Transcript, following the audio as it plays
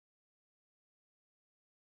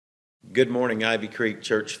Good morning, Ivy Creek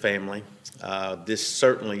Church family. This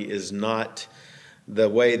certainly is not the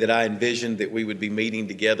way that I envisioned that we would be meeting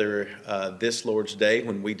together this Lord's Day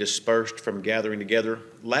when we dispersed from gathering together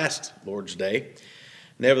last Lord's Day.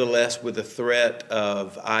 Nevertheless, with the threat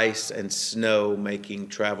of ice and snow making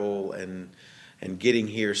travel and getting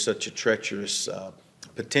here such a treacherous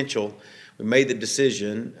potential, we made the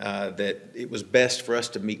decision that it was best for us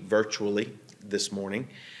to meet virtually this morning,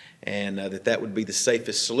 and that would be the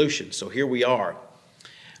safest solution. So here we are.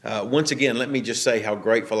 Once again, let me just say how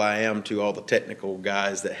grateful I am to all the technical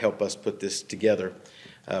guys that help us put this together,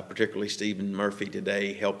 particularly Stephen Murphy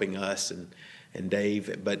today helping us and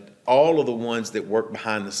Dave, but all of the ones that work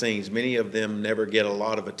behind the scenes. Many of them never get a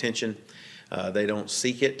lot of attention. They don't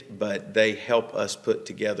seek it, but they help us put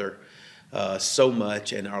together so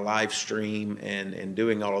much, and our live stream and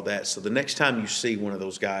doing all of that. So the next time you see one of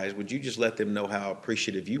those guys, would you just let them know how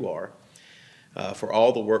appreciative you are for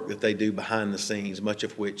all the work that they do behind the scenes, much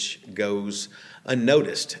of which goes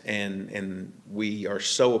unnoticed, and we are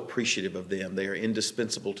so appreciative of them. They are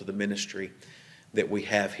indispensable to the ministry that we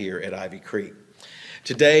have here at Ivy Creek.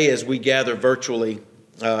 Today, as we gather virtually,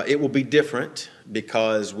 it will be different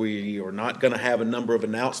because we are not going to have a number of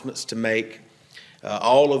announcements to make.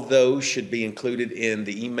 All of those should be included in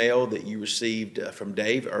the email that you received from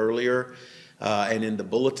Dave earlier and in the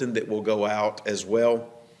bulletin that will go out as well.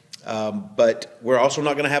 But we're also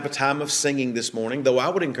not going to have a time of singing this morning, though I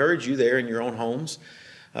would encourage you there in your own homes,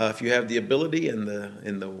 if you have the ability and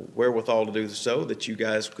the wherewithal to do so, that you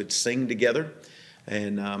guys could sing together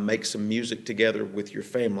and make some music together with your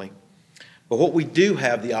family. But what we do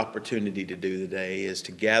have the opportunity to do today is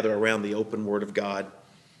to gather around the open Word of God.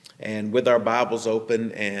 And with our Bibles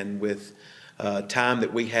open and with time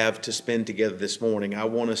that we have to spend together this morning, I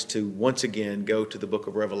want us to once again go to the book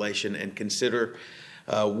of Revelation and consider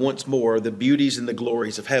once more the beauties and the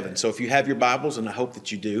glories of heaven. So if you have your Bibles, and I hope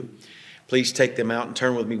that you do, please take them out and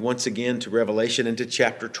turn with me once again to Revelation and to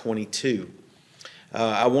chapter 22.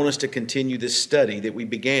 I want us to continue this study that we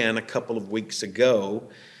began a couple of weeks ago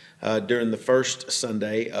during the first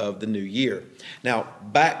Sunday of the new year. Now,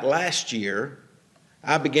 back last year,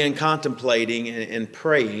 I began contemplating and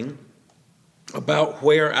praying about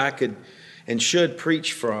where I could and should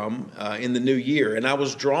preach from in the new year. And I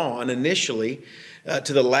was drawn initially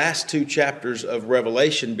to the last two chapters of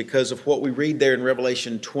Revelation because of what we read there in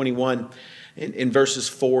Revelation 21 in verses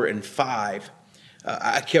 4 and 5.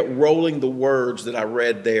 I kept rolling the words that I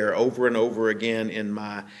read there over and over again in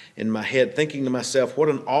my head, thinking to myself, what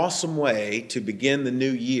an awesome way to begin the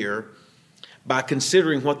new year by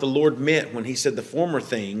considering what the Lord meant when he said the former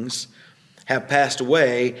things have passed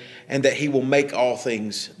away and that he will make all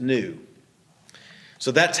things new.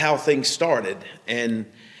 So that's how things started. And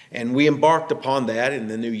we embarked upon that in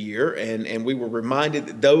the new year, and we were reminded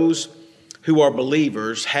that those who are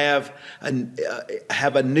believers have a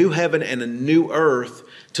new heaven and a new earth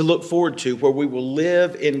to look forward to, where we will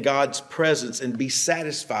live in God's presence and be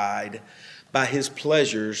satisfied by his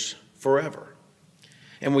pleasures forever.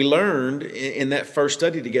 And we learned in that first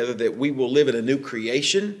study together that we will live in a new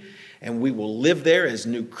creation, and we will live there as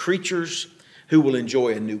new creatures who will enjoy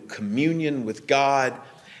a new communion with God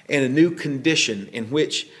and a new condition in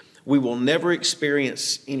which we will never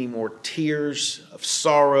experience any more tears of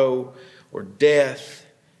sorrow or death,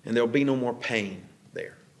 and there will be no more pain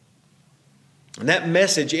there. And that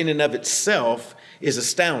message in and of itself is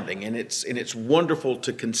astounding, and it's wonderful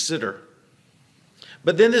to consider.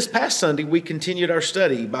 But then this past Sunday, we continued our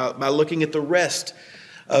study by looking at the rest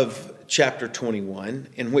of chapter 21,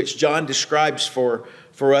 in which John describes for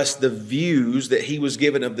us the views that he was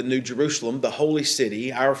given of the New Jerusalem, the holy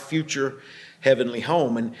city, our future heavenly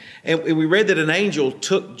home. And we read that an angel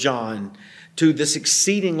took John to this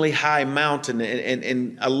exceedingly high mountain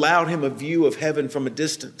and allowed him a view of heaven from a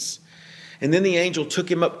distance. And then the angel took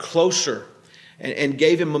him up closer and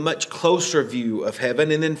gave him a much closer view of heaven.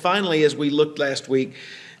 And then finally, as we looked last week,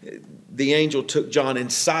 the angel took John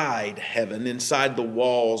inside heaven, inside the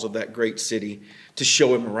walls of that great city, to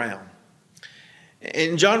show him around.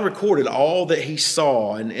 And John recorded all that he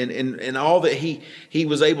saw and all that he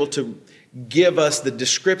was able to give us the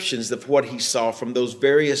descriptions of what he saw from those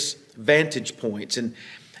various vantage points. And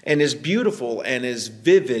as beautiful and as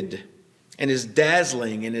vivid and as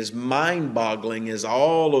dazzling and as mind-boggling as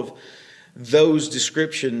all of those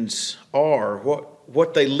descriptions are,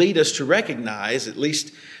 what they lead us to recognize, at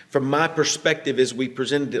least from my perspective as we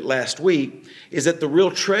presented it last week, is that the real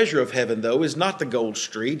treasure of heaven, though, is not the gold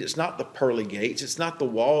street, it's not the pearly gates, it's not the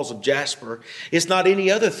walls of jasper, it's not any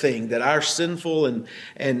other thing that our sinful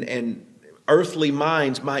and earthly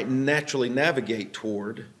minds might naturally navigate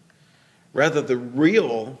toward. Rather, the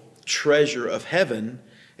real treasure of heaven,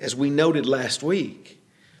 as we noted last week,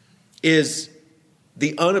 is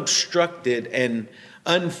the unobstructed and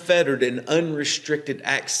unfettered and unrestricted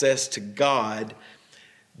access to God,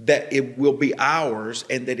 that it will be ours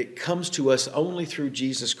and that it comes to us only through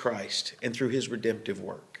Jesus Christ and through his redemptive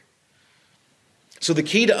work. So the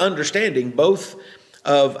key to understanding both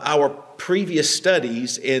of our previous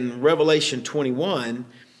studies in Revelation 21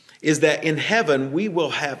 is that in heaven we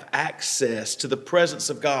will have access to the presence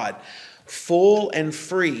of God, full and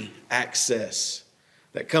free access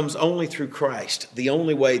that comes only through Christ, the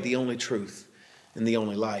only way, the only truth, and the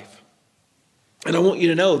only life. And I want you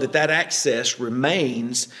to know that that access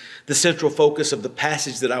remains the central focus of the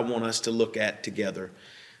passage that I want us to look at together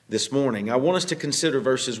this morning. I want us to consider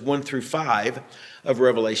verses 1 through 5 of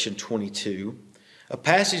Revelation 22, a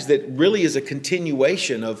passage that really is a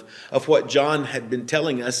continuation of what John had been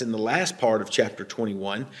telling us in the last part of chapter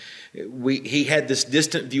 21. He had this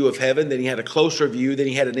distant view of heaven, then he had a closer view, then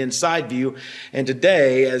he had an inside view. And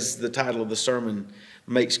today, as the title of the sermon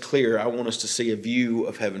makes clear, I want us to see a view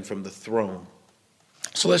of heaven from the throne.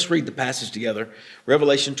 So let's read the passage together.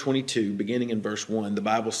 Revelation 22, beginning in verse 1, the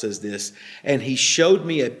Bible says this, "And he showed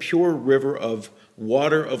me a pure river of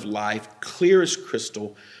water of life, clear as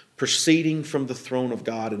crystal, proceeding from the throne of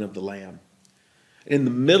God and of the Lamb. In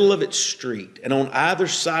the middle of its street, and on either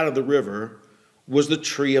side of the river, was the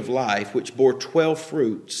tree of life, which bore 12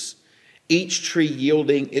 fruits, each tree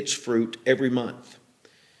yielding its fruit every month.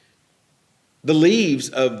 The leaves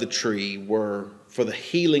of the tree were for the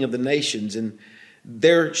healing of the nations, and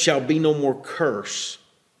there shall be no more curse,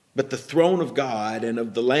 but the throne of God and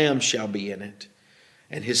of the Lamb shall be in it,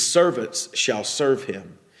 and his servants shall serve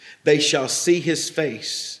him. They shall see his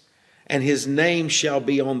face, and his name shall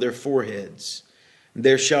be on their foreheads.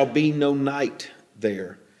 There shall be no night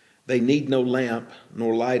there. They need no lamp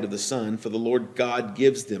nor light of the sun, for the Lord God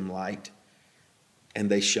gives them light, and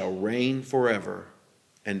they shall reign forever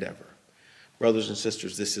and ever." Brothers and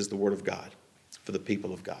sisters, this is the word of God for the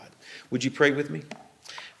people of God. Would you pray with me?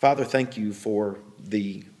 Father, thank you for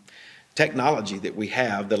the technology that we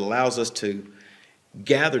have that allows us to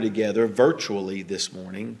gather together virtually this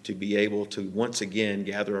morning, to be able to once again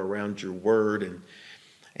gather around your word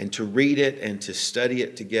and to read it and to study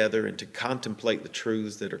it together and to contemplate the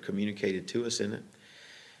truths that are communicated to us in it.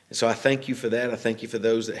 And so I thank you for that. I thank you for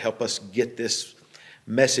those that help us get this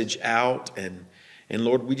message out. And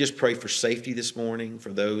Lord, we just pray for safety this morning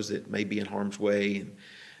for those that may be in harm's way. And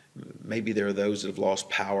maybe there are those that have lost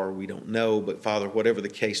power. We don't know. But Father, whatever the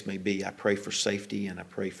case may be, I pray for safety and I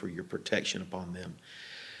pray for your protection upon them.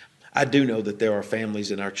 I do know that there are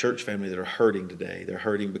families in our church family that are hurting today. They're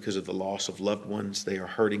hurting because of the loss of loved ones. They are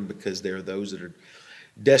hurting because there are those that are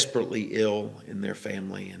desperately ill in their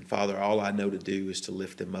family. And Father, all I know to do is to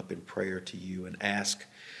lift them up in prayer to you and ask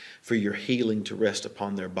for your healing to rest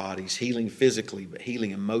upon their bodies, healing physically, but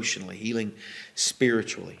healing emotionally, healing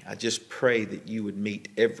spiritually. I just pray that you would meet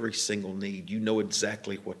every single need. You know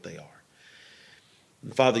exactly what they are.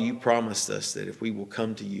 And Father, you promised us that if we will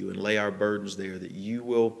come to you and lay our burdens there, that you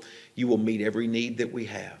will meet every need that we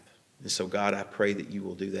have. And so, God, I pray that you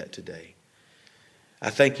will do that today.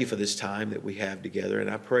 I thank you for this time that we have together,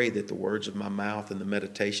 and I pray that the words of my mouth and the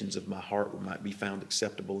meditations of my heart might be found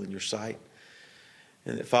acceptable in your sight.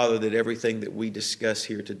 And that, Father, that everything that we discuss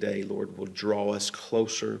here today, Lord, will draw us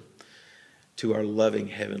closer to our loving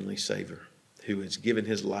Heavenly Savior, who has given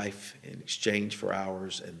his life in exchange for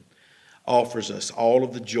ours and offers us all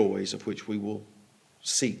of the joys of which we will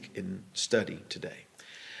seek and study today.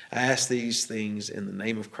 I ask these things in the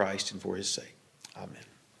name of Christ and for his sake. Amen.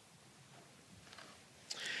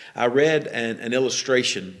 I read an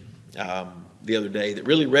illustration the other day that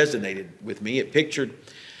really resonated with me. It pictured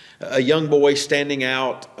a young boy standing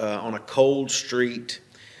out on a cold street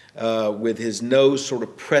with his nose sort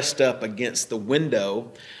of pressed up against the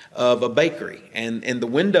window of a bakery. And the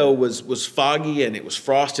window was foggy and it was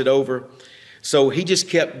frosted over. So he just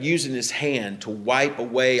kept using his hand to wipe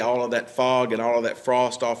away all of that fog and all of that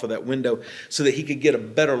frost off of that window so that he could get a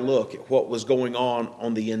better look at what was going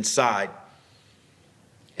on the inside.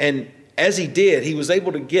 And as he did, he was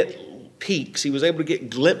able to get peeks. He was able to get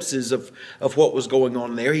glimpses of what was going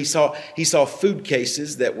on there. He saw food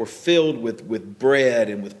cases that were filled with bread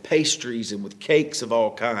and with pastries and with cakes of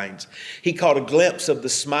all kinds. He caught a glimpse of the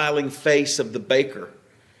smiling face of the baker.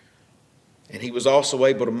 And he was also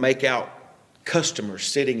able to make out customers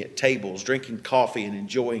sitting at tables, drinking coffee and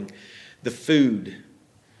enjoying the food.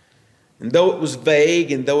 And though it was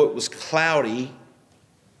vague and though it was cloudy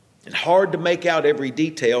and hard to make out every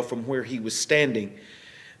detail from where he was standing,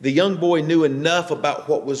 the young boy knew enough about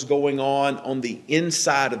what was going on the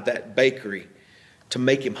inside of that bakery to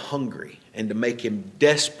make him hungry and to make him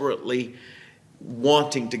desperately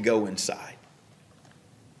wanting to go inside.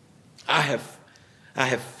 I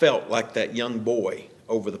have felt like that young boy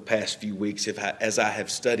over the past few weeks as I have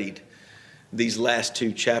studied these last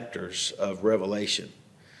 2 chapters of Revelation.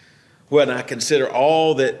 When I consider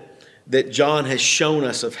all that John has shown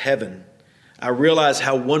us of heaven, I realize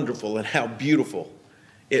how wonderful and how beautiful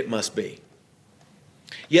it must be.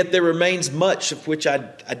 Yet there remains much of which I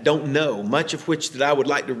don't know, much of which that I would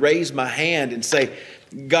like to raise my hand and say,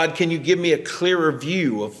 God, can you give me a clearer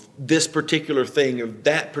view of this particular thing, of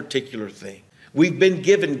that particular thing? We've been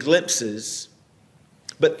given glimpses,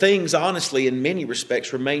 but things, honestly, in many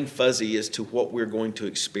respects, remain fuzzy as to what we're going to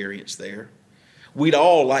experience there. We'd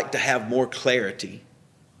all like to have more clarity.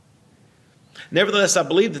 Nevertheless, I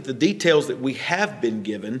believe that the details that we have been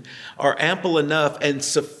given are ample enough and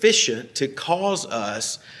sufficient to cause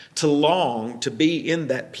us to long to be in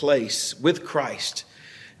that place with Christ,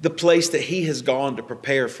 the place that he has gone to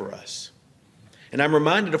prepare for us. And I'm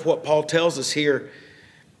reminded of what Paul tells us here,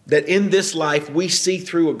 that in this life we see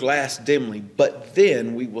through a glass dimly, but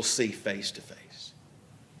then we will see face to face.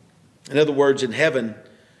 In other words, in heaven,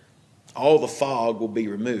 all the fog will be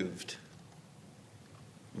removed.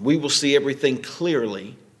 We will see everything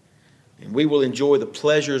clearly, and we will enjoy the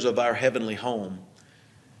pleasures of our heavenly home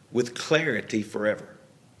with clarity forever.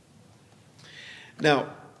 Now,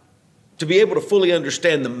 to be able to fully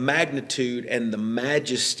understand the magnitude and the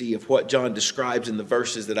majesty of what John describes in the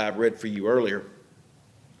verses that I've read for you earlier,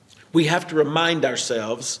 we have to remind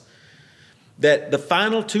ourselves that the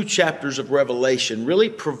final 2 chapters of Revelation really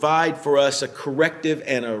provide for us a corrective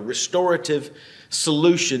and a restorative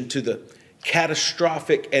solution to the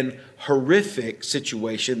catastrophic and horrific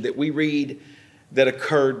situation that we read that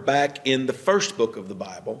occurred back in the first book of the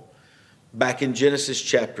Bible, back in Genesis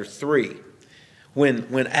chapter 3,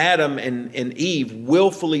 when Adam and Eve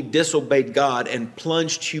willfully disobeyed God and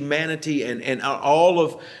plunged humanity and all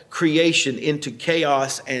of creation into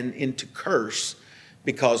chaos and into curse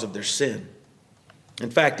because of their sin. In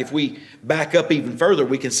fact, if we back up even further,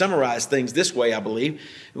 we can summarize things this way, I believe.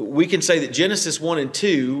 We can say that Genesis 1 and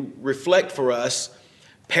 2 reflect for us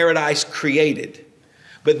paradise created.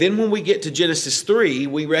 But then when we get to Genesis 3,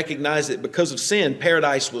 we recognize that because of sin,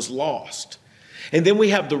 paradise was lost. And then we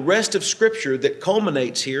have the rest of Scripture that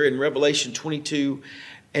culminates here in Revelation 22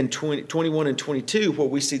 and 21 and 22, where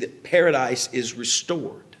we see that paradise is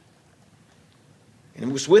restored. And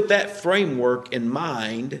it was with that framework in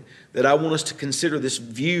mind that I want us to consider this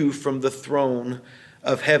view from the throne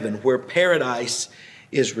of heaven, where paradise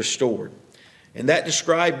is restored. And that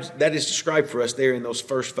is described for us there in those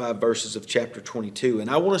first 5 verses of chapter 22. And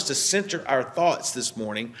I want us to center our thoughts this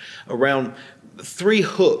morning around 3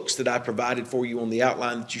 hooks that I provided for you on the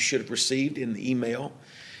outline that you should have received in the email.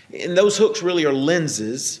 And those hooks really are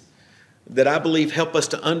lenses that I believe help us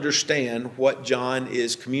to understand what John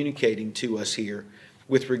is communicating to us here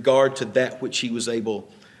with regard to that which he was able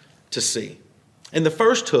to see. And the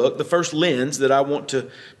first hook, the first lens that I want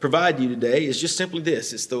to provide you today is just simply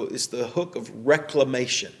this. It's the hook of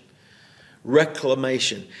reclamation.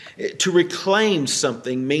 Reclamation. To reclaim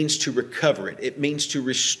something means to recover it. It means to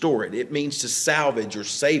restore it. It means to salvage or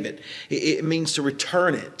save it. It means to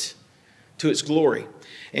return it to its glory.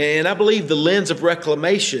 And I believe the lens of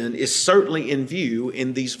reclamation is certainly in view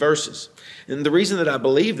in these verses. And the reason that I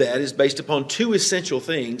believe that is based upon 2 essential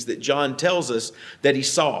things that John tells us that he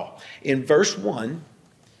saw. In verse 1,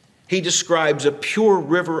 he describes a pure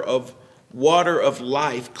river of water of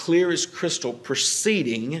life, clear as crystal,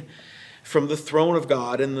 proceeding from the throne of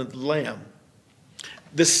God and the Lamb.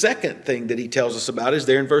 The second thing that he tells us about is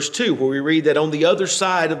there in verse 2, where we read that on the other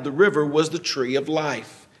side of the river was the tree of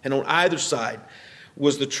life, and on either side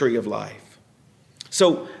was the tree of life.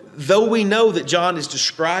 So, though we know that John is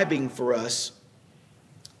describing for us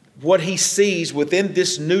what he sees within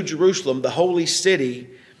this New Jerusalem, the holy city,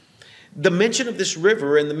 the mention of this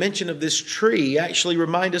river and the mention of this tree actually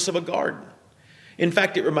remind us of a garden. In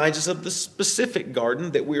fact, it reminds us of the specific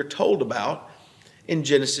garden that we are told about in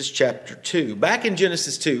Genesis chapter 2. Back in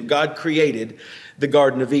Genesis 2, God created the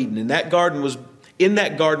Garden of Eden, and in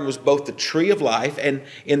that garden was both the tree of life, and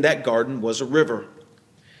in that garden was a river.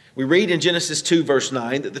 We read in Genesis 2 verse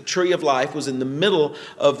 9 that the tree of life was in the middle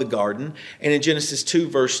of the garden. And in Genesis 2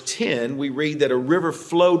 verse 10, we read that a river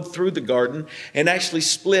flowed through the garden and actually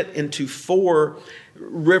split into 4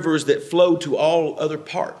 rivers that flowed to all other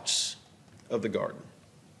parts of the garden.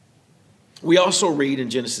 We also read in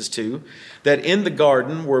Genesis 2 that in the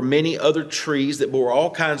garden were many other trees that bore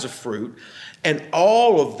all kinds of fruit, and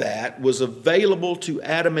all of that was available to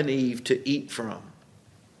Adam and Eve to eat from.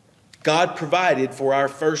 God provided for our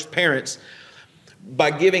first parents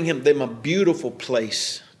by giving them a beautiful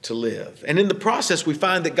place to live. And in the process, we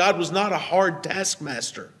find that God was not a hard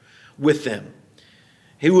taskmaster with them.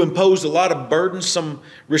 He imposed a lot of burdensome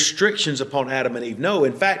restrictions upon Adam and Eve. No,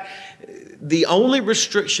 in fact, the only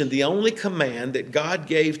restriction, the only command that God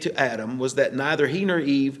gave to Adam was that neither he nor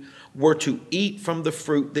Eve were to eat from the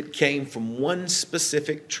fruit that came from one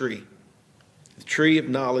specific tree, the tree of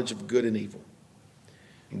knowledge of good and evil.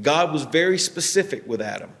 And God was very specific with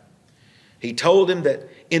Adam. He told him that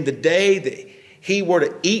in the day that he were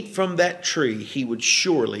to eat from that tree, he would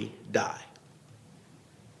surely die.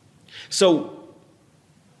 So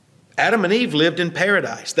Adam and Eve lived in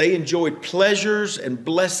paradise. They enjoyed pleasures and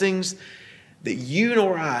blessings that you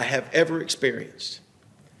nor I have ever experienced.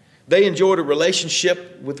 They enjoyed a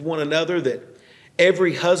relationship with one another that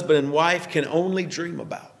every husband and wife can only dream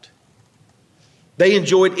about. They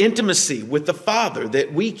enjoyed intimacy with the Father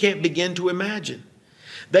that we can't begin to imagine.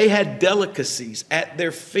 They had delicacies at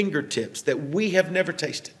their fingertips that we have never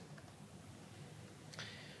tasted.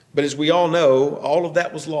 But as we all know, all of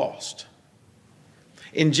that was lost.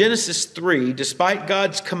 In Genesis 3, despite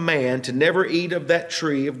God's command to never eat of that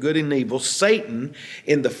tree of good and evil, Satan,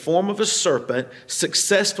 in the form of a serpent,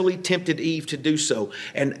 successfully tempted Eve to do so,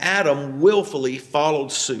 and Adam willfully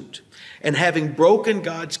followed suit. And having broken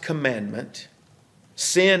God's commandment,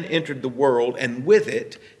 sin entered the world, and with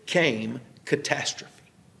it came catastrophe.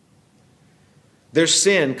 Their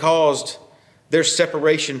sin caused their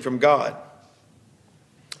separation from God.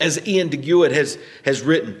 As Ian DeGewitt has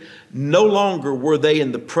written, no longer were they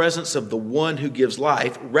in the presence of the one who gives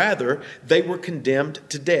life. Rather, they were condemned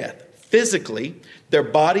to death. Physically, their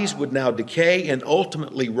bodies would now decay and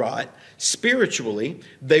ultimately rot. Spiritually,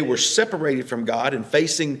 they were separated from God and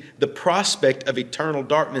facing the prospect of eternal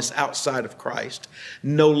darkness outside of Christ.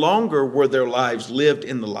 No longer were their lives lived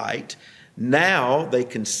in the light. Now they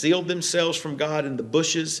concealed themselves from God in the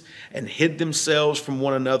bushes and hid themselves from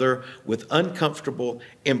one another with uncomfortable,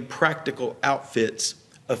 impractical outfits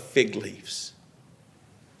of fig leaves.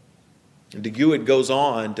 And DeGewitt goes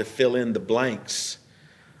on to fill in the blanks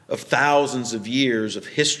of thousands of years of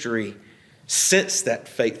history since that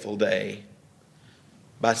fateful day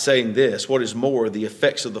by saying this: what is more, the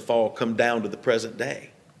effects of the fall come down to the present day.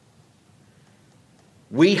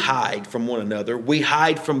 We hide from one another. We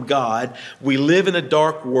hide from God. We live in a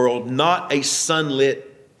dark world, not a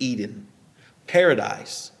sunlit Eden.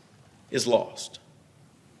 Paradise is lost.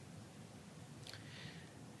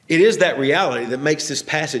 It is that reality that makes this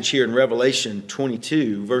passage here in Revelation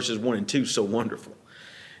 22, verses 1 and 2, so wonderful.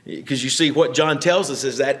 Because you see, what John tells us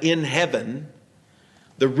is that in heaven,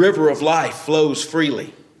 the river of life flows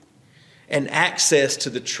freely, and access to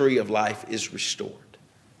the tree of life is restored.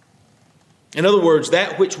 In other words,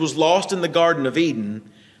 that which was lost in the Garden of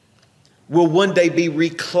Eden will one day be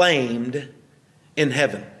reclaimed in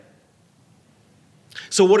heaven.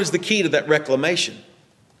 So what is the key to that reclamation?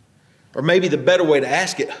 Or maybe the better way to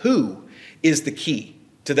ask it, who is the key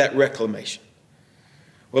to that reclamation?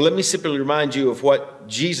 Well, let me simply remind you of what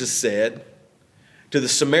Jesus said to the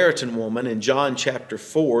Samaritan woman in John chapter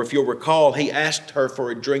 4. If you'll recall, he asked her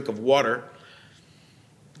for a drink of water.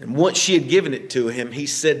 And once she had given it to him, he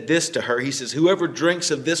said this to her. He says, whoever drinks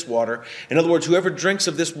of this water, in other words, whoever drinks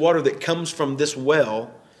of this water that comes from this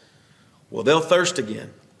well, well, they'll thirst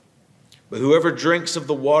again. But whoever drinks of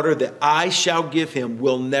the water that I shall give him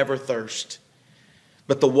will never thirst.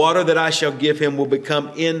 But the water that I shall give him will become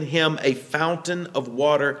in him a fountain of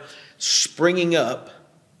water springing up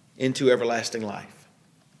into everlasting life.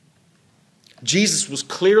 Jesus was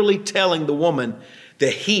clearly telling the woman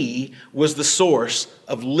that he was the source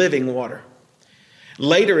of living water.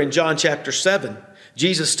 Later in John chapter 7,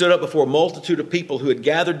 Jesus stood up before a multitude of people who had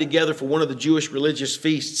gathered together for one of the Jewish religious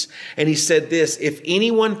feasts. And he said this: if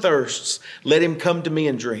anyone thirsts, let him come to me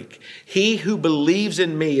and drink. He who believes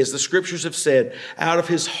in me, as the scriptures have said, out of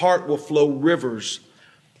his heart will flow rivers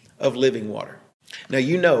of living water. Now,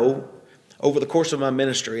 you know, over the course of my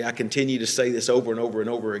ministry, I continue to say this over and over and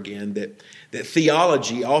over again, that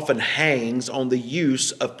theology often hangs on the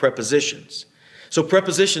use of prepositions. So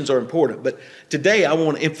prepositions are important, but today I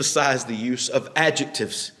want to emphasize the use of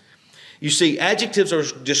adjectives. You see, adjectives are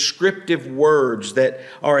descriptive words that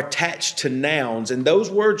are attached to nouns, and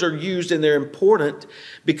those words are used and they're important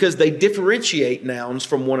because they differentiate nouns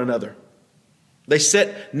from one another. They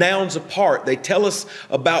set nouns apart. They tell us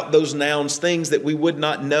about those nouns things that we would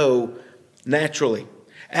not know naturally.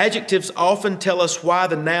 Adjectives often tell us why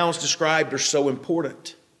the nouns described are so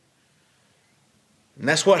important. And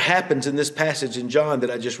that's what happens in this passage in John that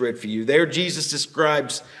I just read for you. There Jesus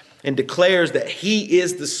describes and declares that he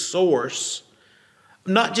is the source,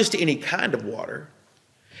 not just any kind of water.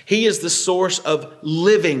 He is the source of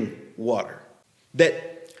living water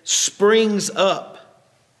that springs up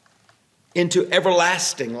into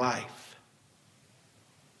everlasting life.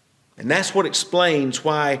 And that's what explains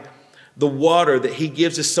why the water that he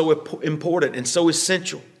gives is so important and so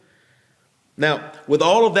essential. Now, with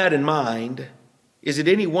all of that in mind, is it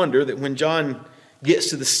any wonder that when John gets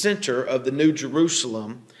to the center of the New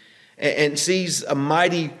Jerusalem and sees a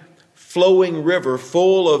mighty flowing river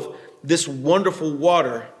full of this wonderful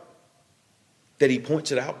water, that he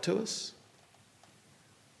points it out to us?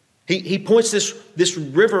 He points this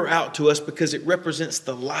river out to us because it represents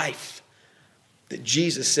the life that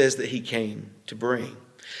Jesus says that he came to bring.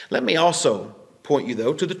 Let me also point you,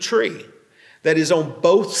 though, to the tree that is on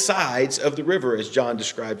both sides of the river, as John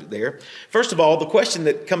described it there. First of all, the question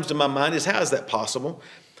that comes to my mind is, how is that possible?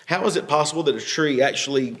 How is it possible that a tree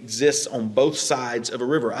actually exists on both sides of a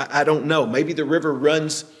river? I don't know. Maybe the river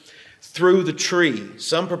runs through the tree.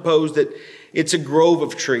 Some propose that it's a grove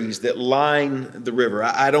of trees that line the river.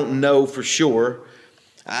 I don't know for sure.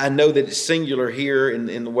 I know that it's singular here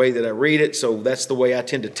in the way that I read it, so that's the way I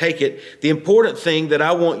tend to take it. The important thing that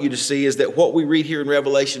I want you to see is that what we read here in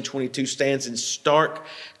Revelation 22 stands in stark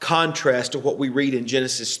contrast to what we read in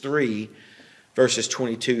Genesis 3, verses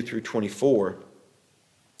 22 through 24.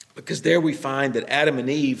 Because there we find that Adam and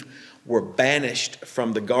Eve were banished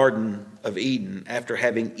from the Garden of Eden after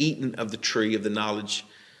having eaten of the tree of the knowledge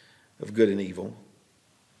of good and evil.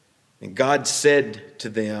 And God said to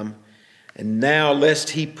them, "And now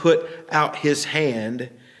lest he put out his hand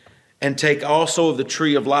and take also of the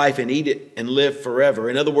tree of life and eat it and live forever."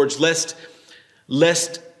 In other words,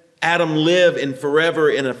 lest Adam live in forever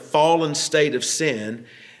in a fallen state of sin.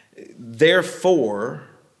 Therefore,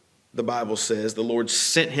 the Bible says, the Lord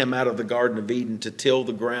sent him out of the Garden of Eden to till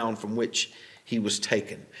the ground from which he was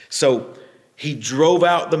taken. So he drove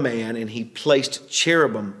out the man, and he placed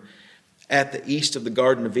cherubim at the east of the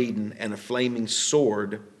Garden of Eden and a flaming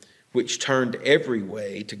sword which turned every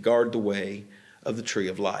way to guard the way of the tree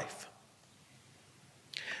of life.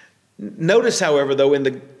 Notice, however, though, in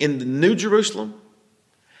the New Jerusalem,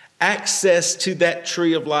 access to that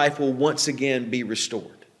tree of life will once again be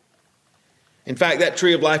restored. In fact, that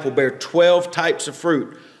tree of life will bear 12 types of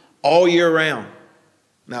fruit all year round.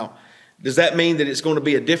 Now, does that mean that it's going to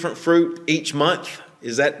be a different fruit each month?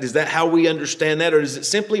 Is that how we understand that? Or does it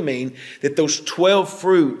simply mean that those 12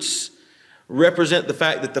 fruits represent the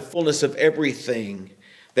fact that the fullness of everything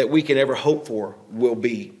that we can ever hope for will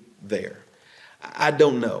be there? I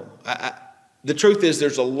don't know. The truth is,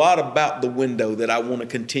 there's a lot about the window that I want to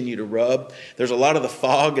continue to rub. There's a lot of the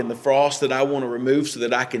fog and the frost that I want to remove so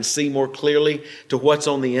that I can see more clearly to what's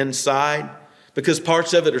on the inside, because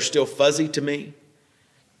parts of it are still fuzzy to me.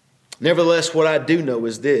 Nevertheless, what I do know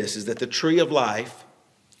is this, is that the tree of life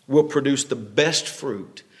will produce the best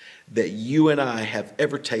fruit that you and I have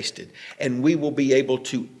ever tasted, and we will be able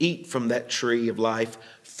to eat from that tree of life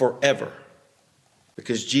forever,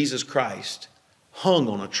 because Jesus Christ hung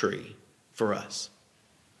on a tree for us.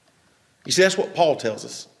 You see, that's what Paul tells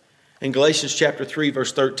us. In Galatians chapter 3,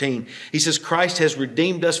 verse 13, he says, "Christ has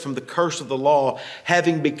redeemed us from the curse of the law,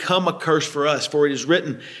 having become a curse for us. For it is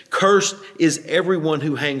written, cursed is everyone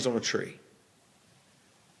who hangs on a tree."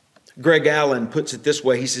 Greg Allen puts it this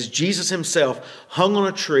way. He says, "Jesus himself hung on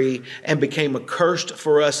a tree and became accursed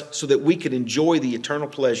for us so that we could enjoy the eternal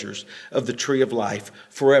pleasures of the tree of life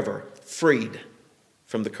forever, freed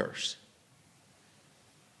from the curse."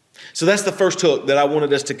 So that's the first hook that I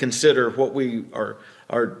wanted us to consider, what we are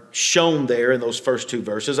shown there in those first two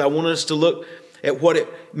verses. I wanted us to look at what it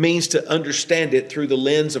means to understand it through the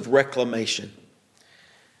lens of reclamation.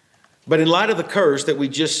 But in light of the curse that we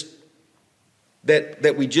just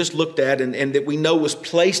looked at and that we know was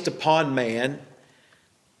placed upon man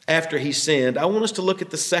after he sinned, I want us to look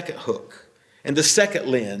at the second hook and the second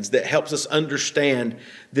lens that helps us understand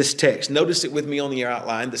this text. Notice it with me on the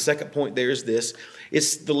outline. The second point there is this.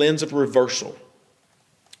 It's the lens of reversal.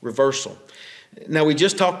 Reversal. Now, we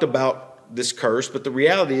just talked about this curse, but the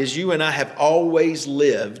reality is you and I have always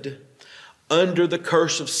lived under the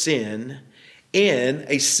curse of sin in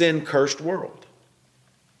a sin-cursed world.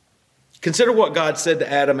 Consider what God said to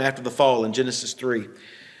Adam after the fall in Genesis 3,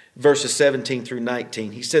 verses 17 through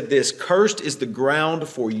 19. He said this, "Cursed is the ground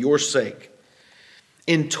for your sake.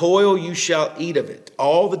 In toil you shall eat of it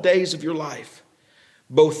all the days of your life.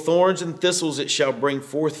 Both thorns and thistles it shall bring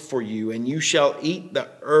forth for you, and you shall eat the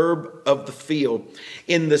herb of the field.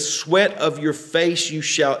 In the sweat of your face you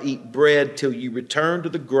shall eat bread till you return to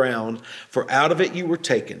the ground, for out of it you were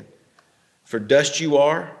taken. For dust you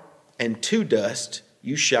are, and to dust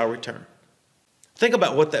you shall return." Think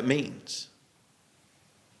about what that means.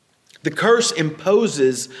 The curse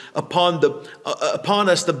imposes upon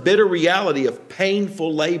us the bitter reality of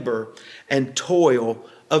painful labor and toil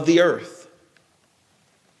of the earth.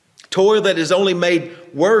 Toil that is only made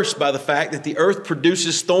worse by the fact that the earth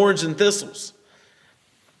produces thorns and thistles.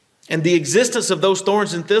 And the existence of those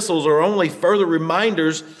thorns and thistles are only further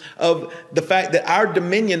reminders of the fact that our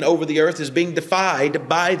dominion over the earth is being defied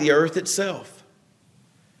by the earth itself.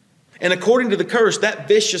 And according to the curse, that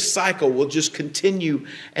vicious cycle will just continue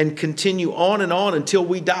and continue on until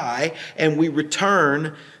we die and we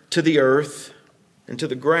return to the earth and to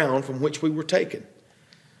the ground from which we were taken,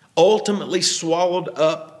 ultimately swallowed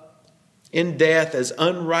up in death as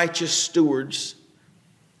unrighteous stewards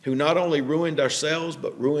who not only ruined ourselves,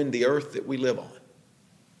 but ruined the earth that we live on.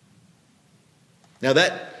 Now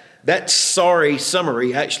that sorry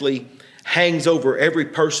summary actually hangs over every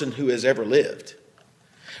person who has ever lived.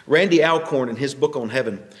 Randy Alcorn, in his book on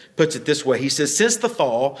heaven, puts it this way. He says, since the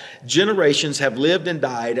fall, generations have lived and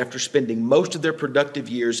died after spending most of their productive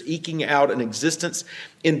years eking out an existence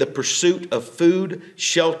in the pursuit of food,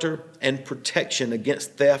 shelter, and protection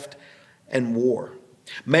against theft and war.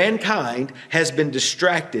 Mankind has been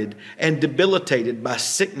distracted and debilitated by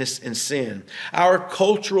sickness and sin. Our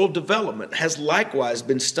cultural development has likewise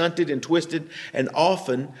been stunted and twisted and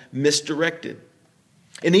often misdirected.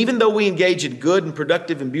 And even though we engage in good and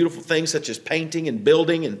productive and beautiful things such as painting and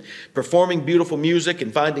building and performing beautiful music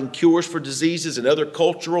and finding cures for diseases and other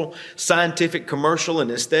cultural, scientific, commercial,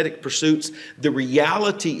 and aesthetic pursuits, the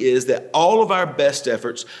reality is that all of our best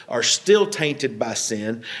efforts are still tainted by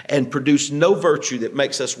sin and produce no virtue that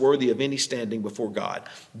makes us worthy of any standing before God.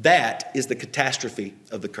 That is the catastrophe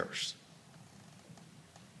of the curse.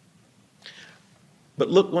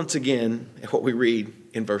 But look once again at what we read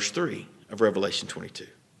in verse 3 of Revelation 22.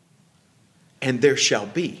 And there shall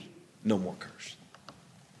be no more curse.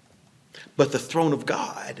 But the throne of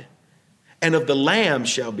God and of the Lamb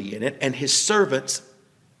shall be in it, and his servants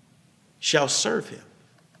shall serve him.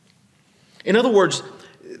 In other words,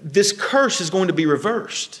 this curse is going to be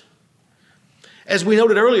reversed. As we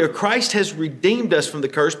noted earlier, Christ has redeemed us from the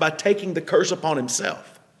curse by taking the curse upon himself.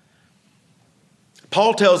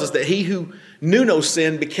 Paul tells us that he who knew no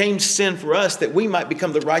sin became sin for us that we might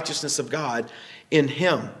become the righteousness of God in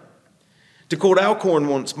him. To quote Alcorn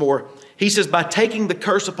once more, he says, by taking the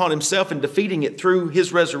curse upon himself and defeating it through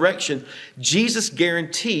his resurrection, Jesus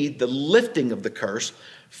guaranteed the lifting of the curse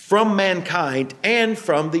from mankind and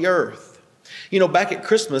from the earth. You know, back at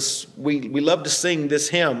Christmas, we love to sing this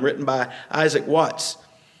hymn written by Isaac Watts,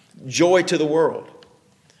 Joy to the World.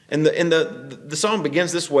 And the song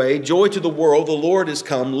begins this way, joy to the world, the Lord is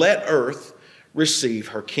come, let earth receive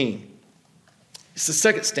her King. It's the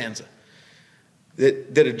second stanza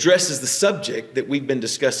that addresses the subject that we've been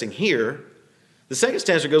discussing here. The second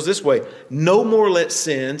stanza goes this way, no more let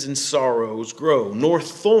sins and sorrows grow, nor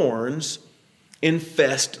thorns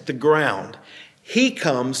infest the ground. He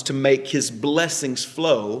comes to make his blessings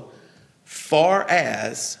flow far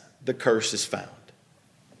as the curse is found.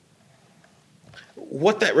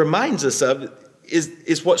 What that reminds us of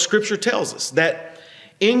is what Scripture tells us, that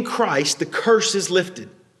in Christ the curse is lifted.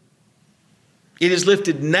 It is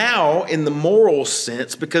lifted now in the moral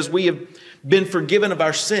sense because we have been forgiven of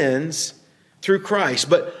our sins through Christ.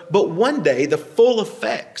 But one day the full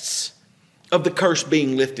effects of the curse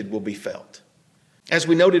being lifted will be felt. As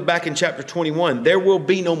we noted back in chapter 21, there will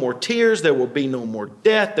be no more tears, there will be no more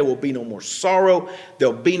death, there will be no more sorrow, there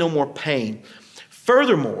will be no more pain.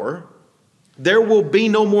 Furthermore, there will be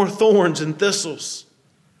no more thorns and thistles.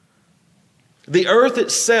 The earth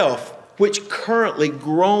itself, which currently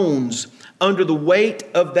groans under the weight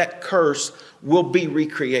of that curse, will be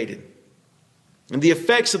recreated. And the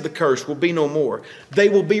effects of the curse will be no more. They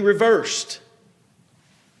will be reversed,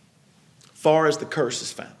 far as the curse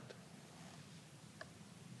is found.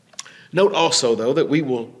 Note also, though, that we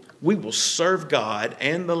will serve God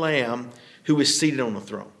and the Lamb who is seated on the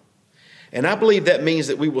throne. And I believe that means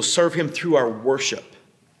that we will serve him through our worship.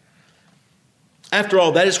 After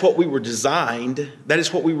all, that is what we were designed, that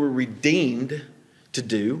is what we were redeemed to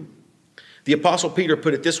do. The Apostle Peter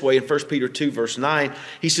put it this way in 1 Peter 2, verse 9.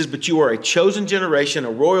 He says, but you are a chosen generation,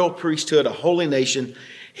 a royal priesthood, a holy nation,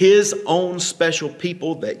 his own special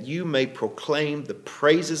people, that you may proclaim the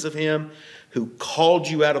praises of him who called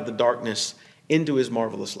you out of the darkness into his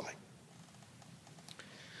marvelous light.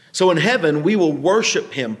 So in heaven, we will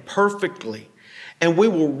worship him perfectly, and we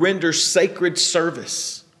will render sacred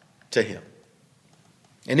service to him.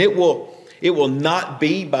 And it will not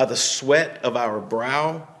be by the sweat of our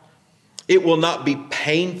brow. It will not be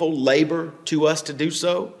painful labor to us to do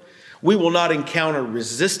so. We will not encounter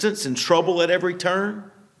resistance and trouble at every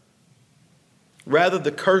turn. Rather,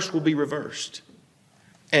 the curse will be reversed.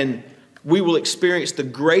 And we will experience the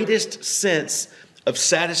greatest sense of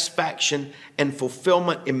satisfaction and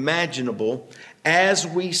fulfillment imaginable as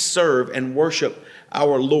we serve and worship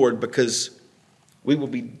our Lord, because we will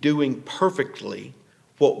be doing perfectly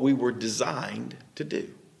what we were designed to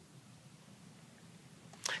do.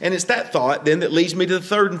 And it's that thought then that leads me to the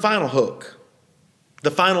third and final hook,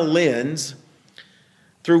 the final lens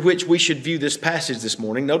through which we should view this passage this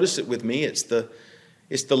morning. Notice it with me. It's the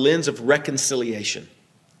lens of reconciliation.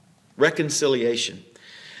 Reconciliation.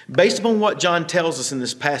 Based upon what John tells us in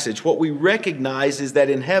this passage, what we recognize is that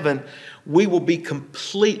in heaven, we will be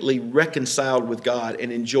completely reconciled with God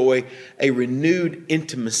and enjoy a renewed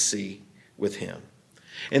intimacy with Him.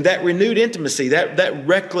 And that renewed intimacy,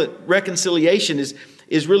 that reconciliation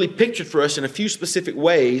is really pictured for us in a few specific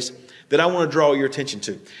ways that I want to draw your attention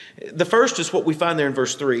to. The first is what we find there in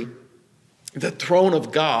verse 3. The throne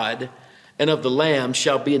of God and of the Lamb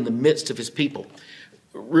shall be in the midst of His people.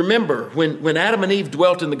 Remember, when Adam and Eve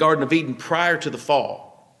dwelt in the Garden of Eden prior to the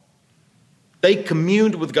fall, they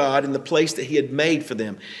communed with God in the place that He had made for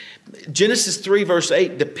them. Genesis 3 verse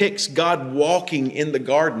 8 depicts God walking in the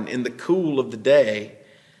garden in the cool of the day.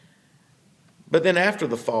 But then after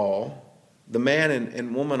the fall, the man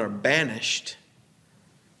and woman are banished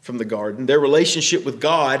from the garden. Their relationship with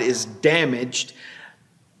God is damaged.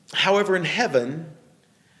 However, in heaven,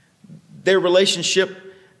 that relationship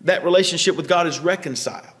with God is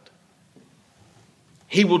reconciled.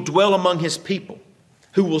 He will dwell among His people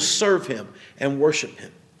who will serve Him and worship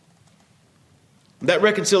Him. That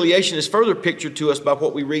reconciliation is further pictured to us by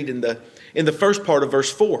what we read in the first part of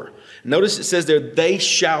verse 4. Notice it says there, they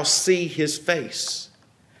shall see His face.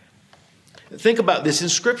 Think about this. In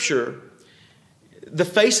Scripture, the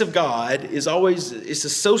face of God is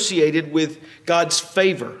associated with God's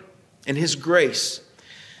favor and His grace.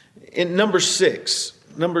 In Numbers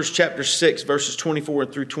chapter 6, verses 24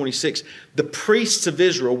 through 26, the priests of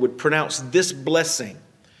Israel would pronounce this blessing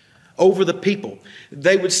over the people.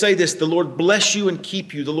 They would say this, the Lord bless you and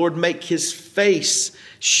keep you. The Lord make His face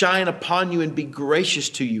shine upon you and be gracious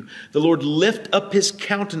to you. The Lord lift up His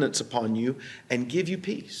countenance upon you and give you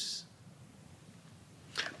peace.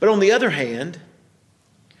 But on the other hand,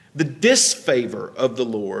 the disfavor of the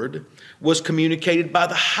Lord was communicated by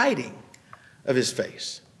the hiding of His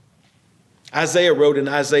face. Isaiah wrote in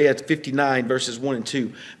Isaiah 59 verses 1 and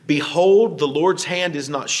 2, behold, the Lord's hand is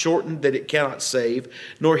not shortened that it cannot save,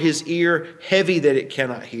 nor His ear heavy that it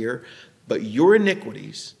cannot hear, but your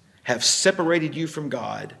iniquities have separated you from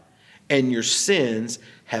God, and your sins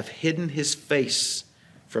have hidden His face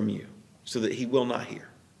from you, so that He will not hear.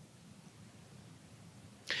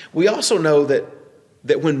 We also know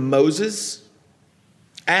that when Moses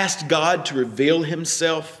asked God to reveal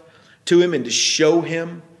Himself to him and to show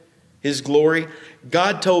him His glory,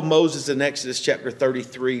 God told Moses in Exodus chapter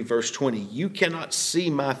 33, verse 20, you cannot see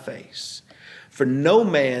my face, for no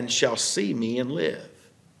man shall see me and live.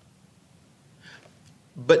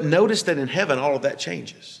 But notice that in heaven, all of that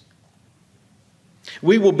changes.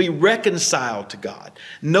 We will be reconciled to God,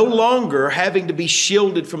 no longer having to be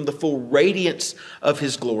shielded from the full radiance of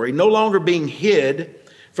His glory, no longer being hid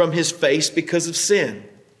from His face because of sin.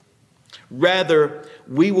 Rather,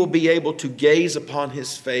 we will be able to gaze upon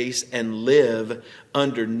His face and live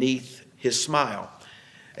underneath His smile.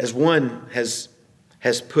 As one has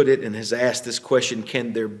put it and has asked this question,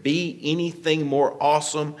 can there be anything more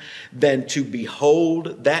awesome than to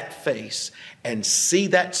behold that face and see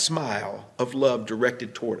that smile of love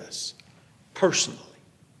directed toward us, personally,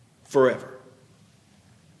 forever?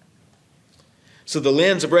 So the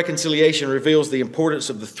lens of reconciliation reveals the importance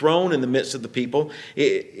of the throne in the midst of the people.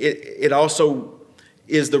 It also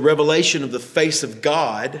is the revelation of the face of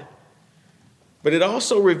God, but it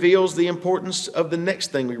also reveals the importance of the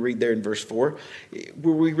next thing we read there in verse 4,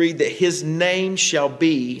 where we read that His name shall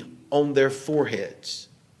be on their foreheads.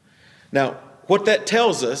 Now, what that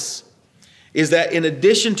tells us is that in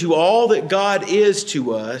addition to all that God is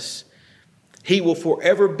to us, He will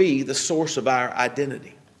forever be the source of our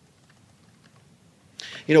identity.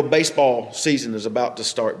 You know, baseball season is about to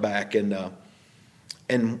start back, and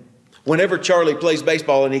whenever Charlie plays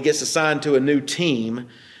baseball and he gets assigned to a new team,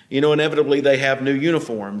 you know, inevitably they have new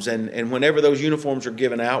uniforms. And whenever those uniforms are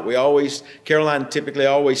given out, Caroline typically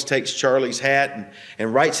always takes Charlie's hat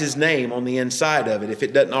and writes his name on the inside of it, if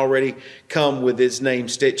it doesn't already come with his name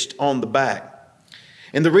stitched on the back.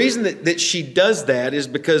 And the reason that she does that is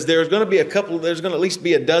because there's going to at least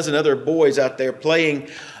be a dozen other boys out there playing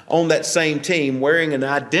on that same team wearing an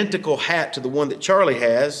identical hat to the one that Charlie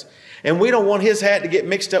has. And we don't want his hat to get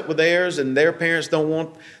mixed up with theirs, and their parents don't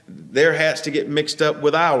want their hats to get mixed up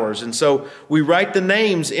with ours. And so we write the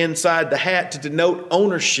names inside the hat to denote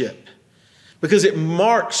ownership, because it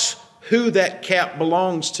marks who that cap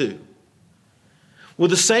belongs to. Well,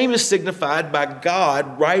 the same is signified by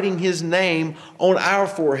God writing his name on our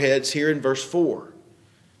foreheads here in verse 4.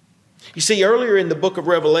 You see, earlier in the book of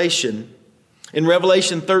Revelation, in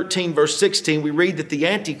Revelation 13, verse 16, we read that the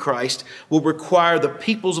Antichrist will require the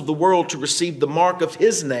peoples of the world to receive the mark of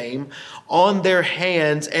his name on their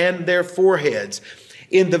hands and their foreheads.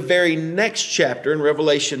 In the very next chapter, in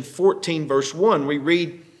Revelation 14, verse 1, we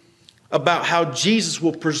read about how Jesus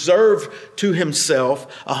will preserve to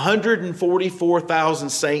himself 144,000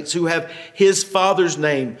 saints who have his Father's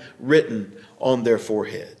name written on their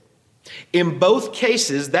forehead. In both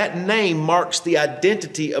cases, that name marks the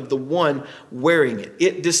identity of the one wearing it.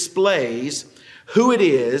 It displays who it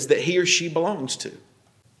is that he or she belongs to.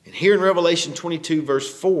 And here in Revelation 22,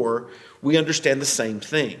 verse 4, we understand the same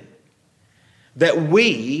thing. That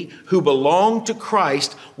we who belong to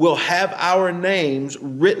Christ will have our names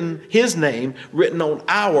written, his name written on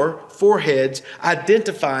our foreheads,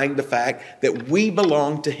 identifying the fact that we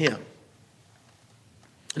belong to him.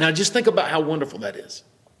 Now just think about how wonderful that is.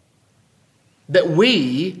 That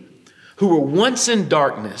we who were once in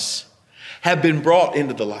darkness have been brought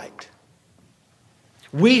into the light.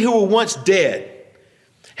 We who were once dead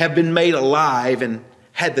have been made alive and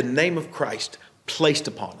had the name of Christ placed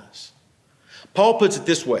upon us. Paul puts it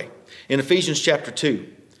this way in Ephesians chapter 2,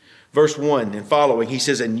 verse 1 and following. He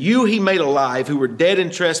says, "And you he made alive who were dead in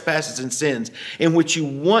trespasses and sins, in which you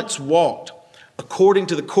once walked, according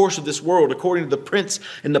to the course of this world, according to the prince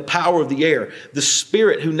and the power of the air, the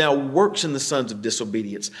spirit who now works in the sons of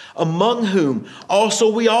disobedience, among whom also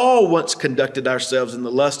we all once conducted ourselves in the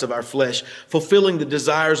lust of our flesh, fulfilling the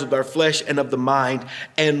desires of our flesh and of the mind,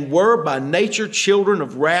 and were by nature children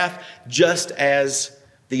of wrath, just as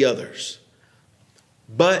the others.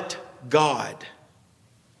 But God,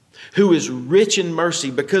 who is rich in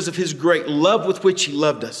mercy because of his great love with which he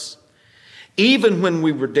loved us, even when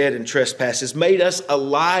we were dead in trespasses, made us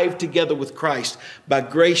alive together with Christ. By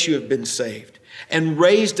grace you have been saved, and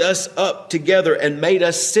raised us up together and made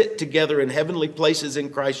us sit together in heavenly places in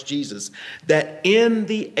Christ Jesus, that in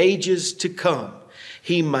the ages to come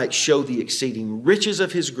he might show the exceeding riches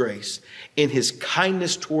of his grace in his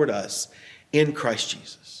kindness toward us in Christ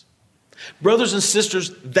Jesus." Brothers and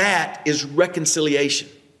sisters, that is reconciliation.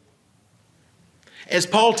 As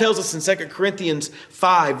Paul tells us in 2 Corinthians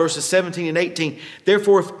 5, verses 17 and 18,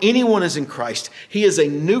 "Therefore, if anyone is in Christ, he is a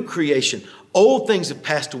new creation. Old things have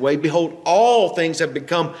passed away. Behold, all things have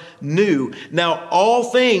become new. Now all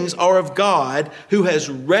things are of God, who has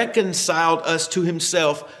reconciled us to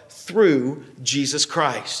himself through Jesus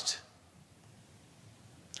Christ."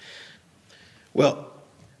 Well,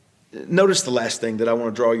 notice the last thing that I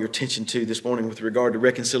want to draw your attention to this morning with regard to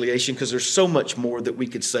reconciliation, because there's so much more that we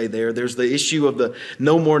could say there. There's the issue of the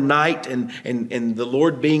no more night and the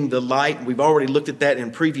Lord being the light. We've already looked at that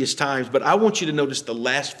in previous times, but I want you to notice the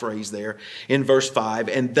last phrase there in verse 5,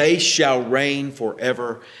 "And they shall reign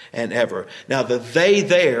forever and ever." Now the "they"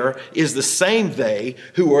 there is the same "they"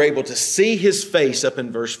 who were able to see his face up in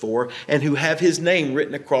verse 4 and who have his name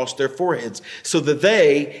written across their foreheads. So the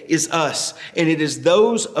 "they" is us, and it is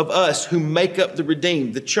those of us who make up the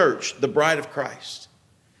redeemed, the church, the bride of Christ.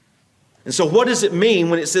 And so what does it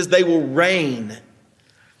mean when it says they will reign?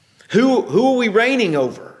 Who are we reigning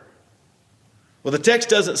over? Well, the text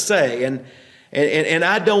doesn't say, and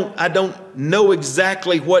I don't know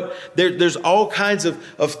exactly what, there's all kinds of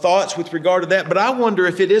thoughts with regard to that, but I wonder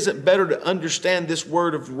if it isn't better to understand this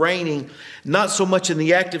word of reigning, not so much in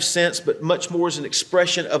the active sense, but much more as an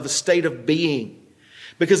expression of a state of being.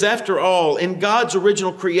 Because after all, in God's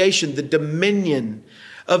original creation, the dominion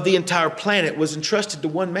of the entire planet was entrusted to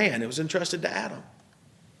one man. It was entrusted to Adam.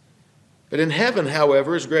 But in heaven,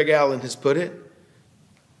 however, as Greg Allen has put it,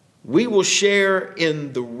 we will share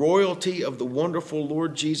in the royalty of the wonderful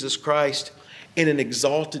Lord Jesus Christ in an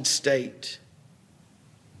exalted state.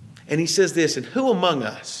 And he says this, "And who among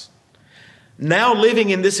us, now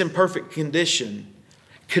living in this imperfect condition,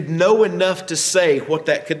 could know enough to say what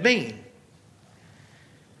that could mean?"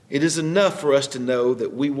 It is enough for us to know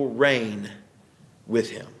that we will reign with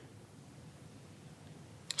him.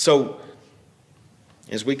 So,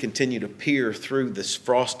 as we continue to peer through this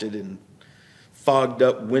frosted and fogged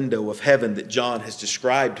up window of heaven that John has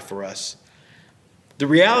described for us, the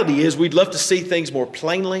reality is we'd love to see things more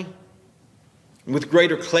plainly, with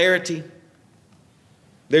greater clarity.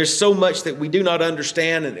 There's so much that we do not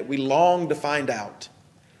understand and that we long to find out.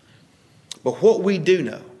 But what we do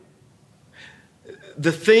know,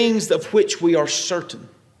 the things of which we are certain,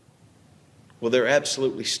 well, they're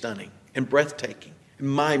absolutely stunning and breathtaking and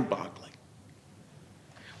mind-boggling.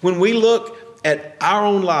 When we look at our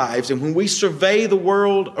own lives and when we survey the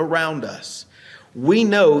world around us, we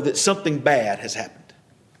know that something bad has happened.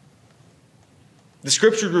 The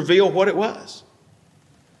Scriptures reveal what it was.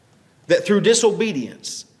 That through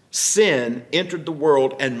disobedience, sin entered the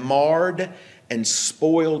world and marred and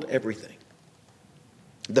spoiled everything.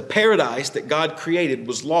 The paradise that God created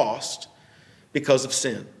was lost because of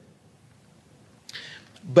sin.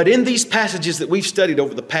 But in these passages that we've studied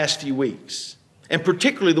over the past few weeks, and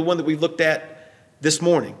particularly the one that we've looked at this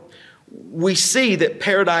morning, we see that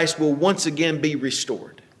paradise will once again be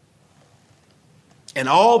restored. And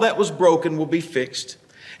all that was broken will be fixed,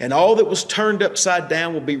 and all that was turned upside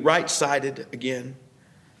down will be right-sided again,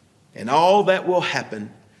 and all that will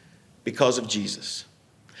happen because of Jesus.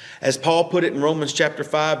 As Paul put it in Romans chapter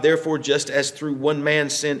 5, therefore, just as through one man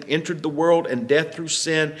sin entered the world, and death through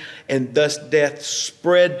sin, and thus death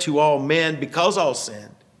spread to all men because all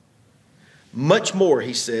sinned, much more,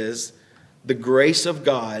 he says, the grace of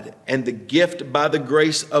God and the gift by the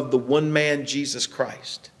grace of the one man, Jesus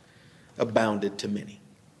Christ, abounded to many.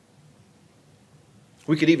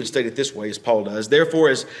 We could even state it this way, as Paul does. Therefore,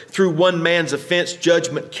 as through one man's offense,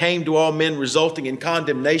 judgment came to all men, resulting in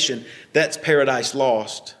condemnation, that's paradise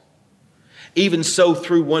lost. Even so,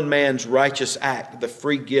 through one man's righteous act, the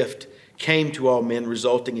free gift came to all men,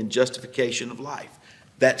 resulting in justification of life.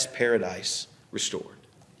 That's paradise restored.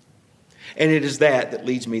 And it is that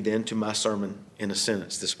leads me then to my sermon in a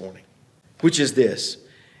sentence this morning, which is this.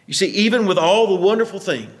 You see, even with all the wonderful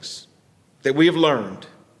things that we have learned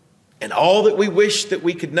and all that we wish that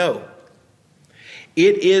we could know,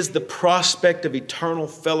 it is the prospect of eternal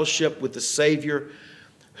fellowship with the Savior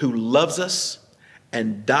who loves us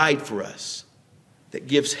and died for us that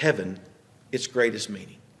gives heaven its greatest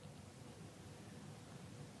meaning.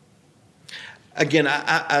 Again,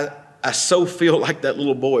 I so feel like that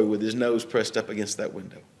little boy with his nose pressed up against that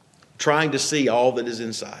window, trying to see all that is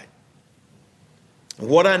inside.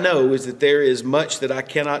 What I know is that there is much that I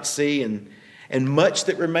cannot see and much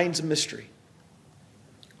that remains a mystery.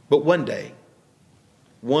 But one day,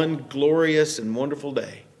 one glorious and wonderful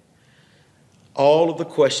day, all of the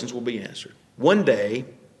questions will be answered. One day,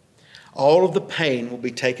 all of the pain will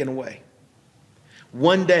be taken away.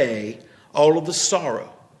 One day, all of the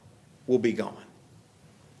sorrow will be gone.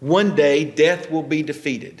 One day, death will be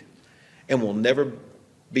defeated and will never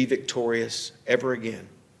be victorious ever again.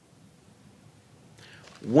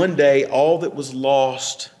 One day, all that was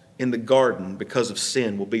lost in the garden because of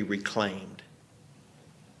sin will be reclaimed.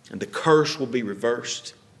 And the curse will be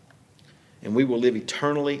reversed. And we will live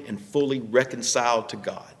eternally and fully reconciled to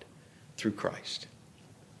God through Christ.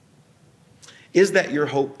 Is that your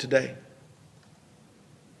hope today?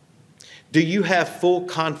 Do you have full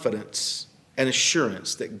confidence and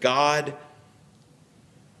assurance that God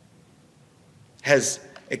has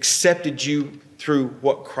accepted you through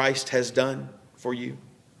what Christ has done for you?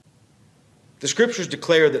 The Scriptures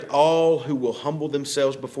declare that all who will humble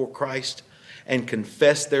themselves before Christ and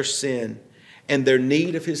confess their sin and their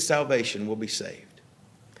need of His salvation will be saved.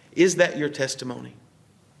 Is that your testimony?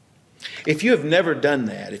 If you have never done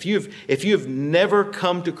that, if you have never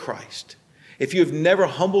come to Christ, if you have never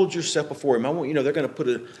humbled yourself before Him, I want you to know they're going to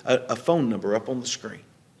put a phone number up on the screen.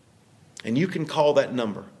 And you can call that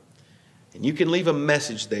number. And you can leave a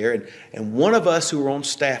message there. And one of us who are on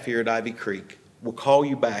staff here at Ivy Creek will call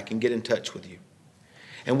you back and get in touch with you.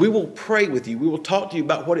 And we will pray with you. We will talk to you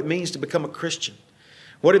about what it means to become a Christian,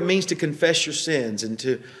 what it means to confess your sins and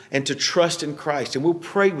to trust in Christ. And we'll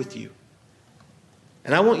pray with you.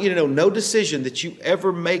 And I want you to know no decision that you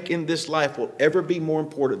ever make in this life will ever be more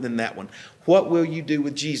important than that one. What will you do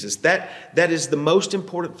with Jesus? That is the most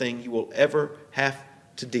important thing you will ever have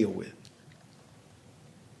to deal with.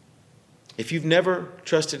 If you've never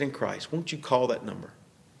trusted in Christ, won't you call that number?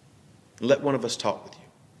 Let one of us talk with you.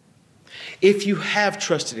 If you have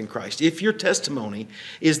trusted in Christ, if your testimony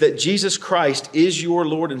is that Jesus Christ is your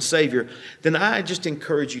Lord and Savior, then I just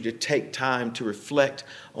encourage you to take time to reflect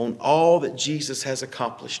on all that Jesus has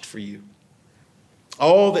accomplished for you.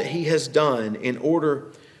 All that He has done in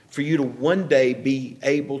order for you to one day be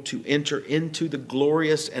able to enter into the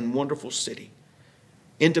glorious and wonderful city,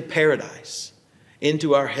 into paradise,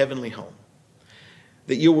 into our heavenly home.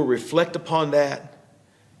 That you will reflect upon that,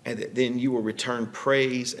 and that then you will return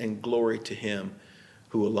praise and glory to Him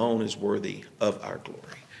who alone is worthy of our glory.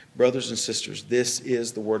 Brothers and sisters, this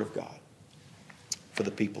is the Word of God for the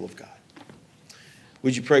people of God.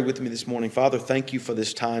 Would you pray with me this morning? Father, thank you for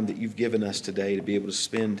this time that you've given us today to be able to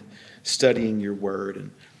spend studying your Word.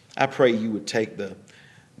 And I pray you would take the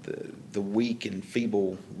weak and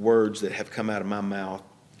feeble words that have come out of my mouth,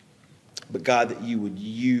 but God, that you would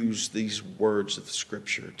use these words of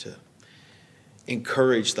Scripture to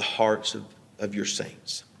encourage the hearts of your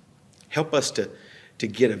saints. Help us to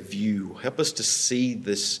get a view. Help us to see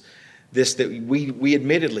this that we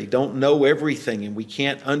admittedly don't know everything and we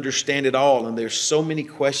can't understand it all. And there's so many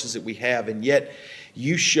questions that we have. And yet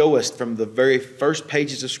you show us from the very first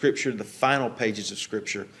pages of Scripture to the final pages of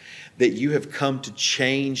Scripture that you have come to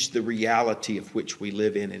change the reality of which we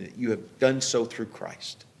live in. And you have done so through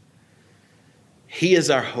Christ. He is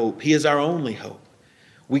our hope. He is our only hope.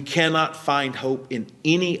 We cannot find hope in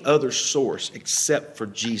any other source except for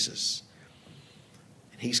Jesus.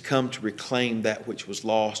 And He's come to reclaim that which was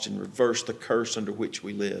lost and reverse the curse under which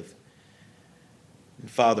we live. And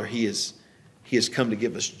Father, He has come to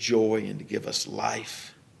give us joy and to give us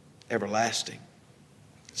life everlasting.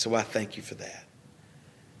 So I thank you for that.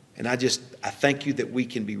 And I thank you that we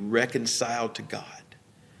can be reconciled to God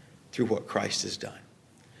through what Christ has done.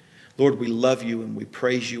 Lord, we love you and we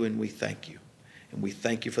praise you and we thank you. And we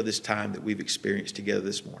thank you for this time that we've experienced together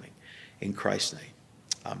this morning. In Christ's name,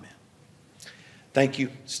 amen. Thank you.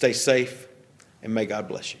 Stay safe, and may God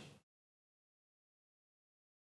bless you.